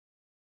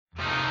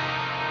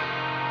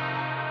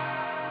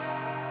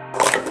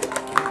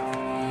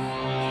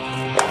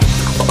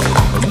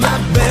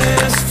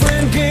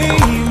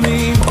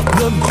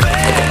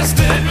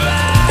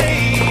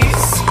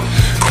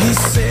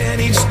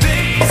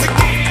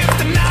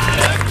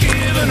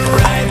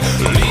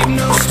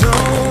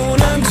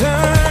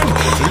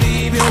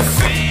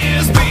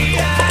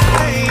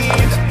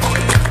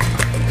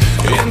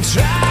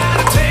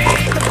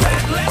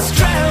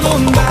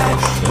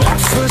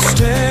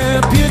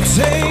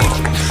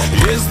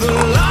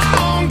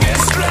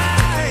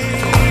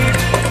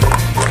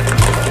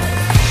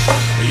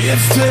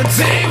If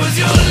today was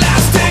your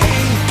last day,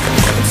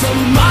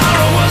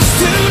 tomorrow was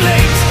too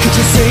late, could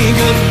you say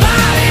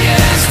goodbye to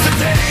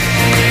yesterday?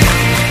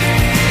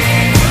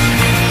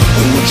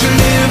 Would you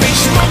live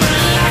each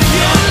moment like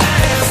your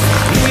last?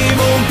 Leave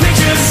old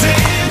pictures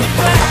in the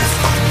past.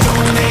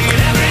 Donate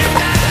every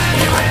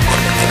night you have.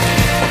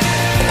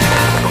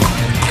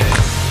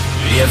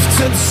 If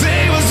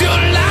today was your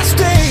last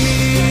day,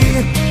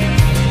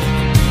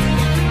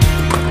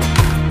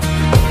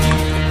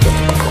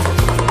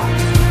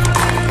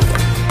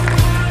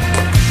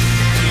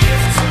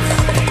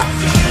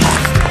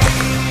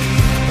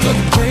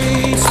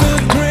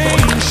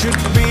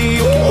 should be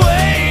a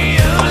way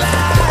of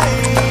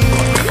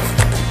life.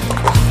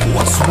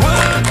 What's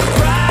worth the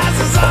prize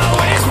is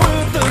always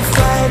worth the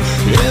fight.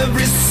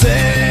 Every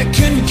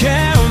second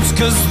counts,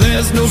 'cause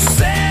there's no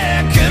second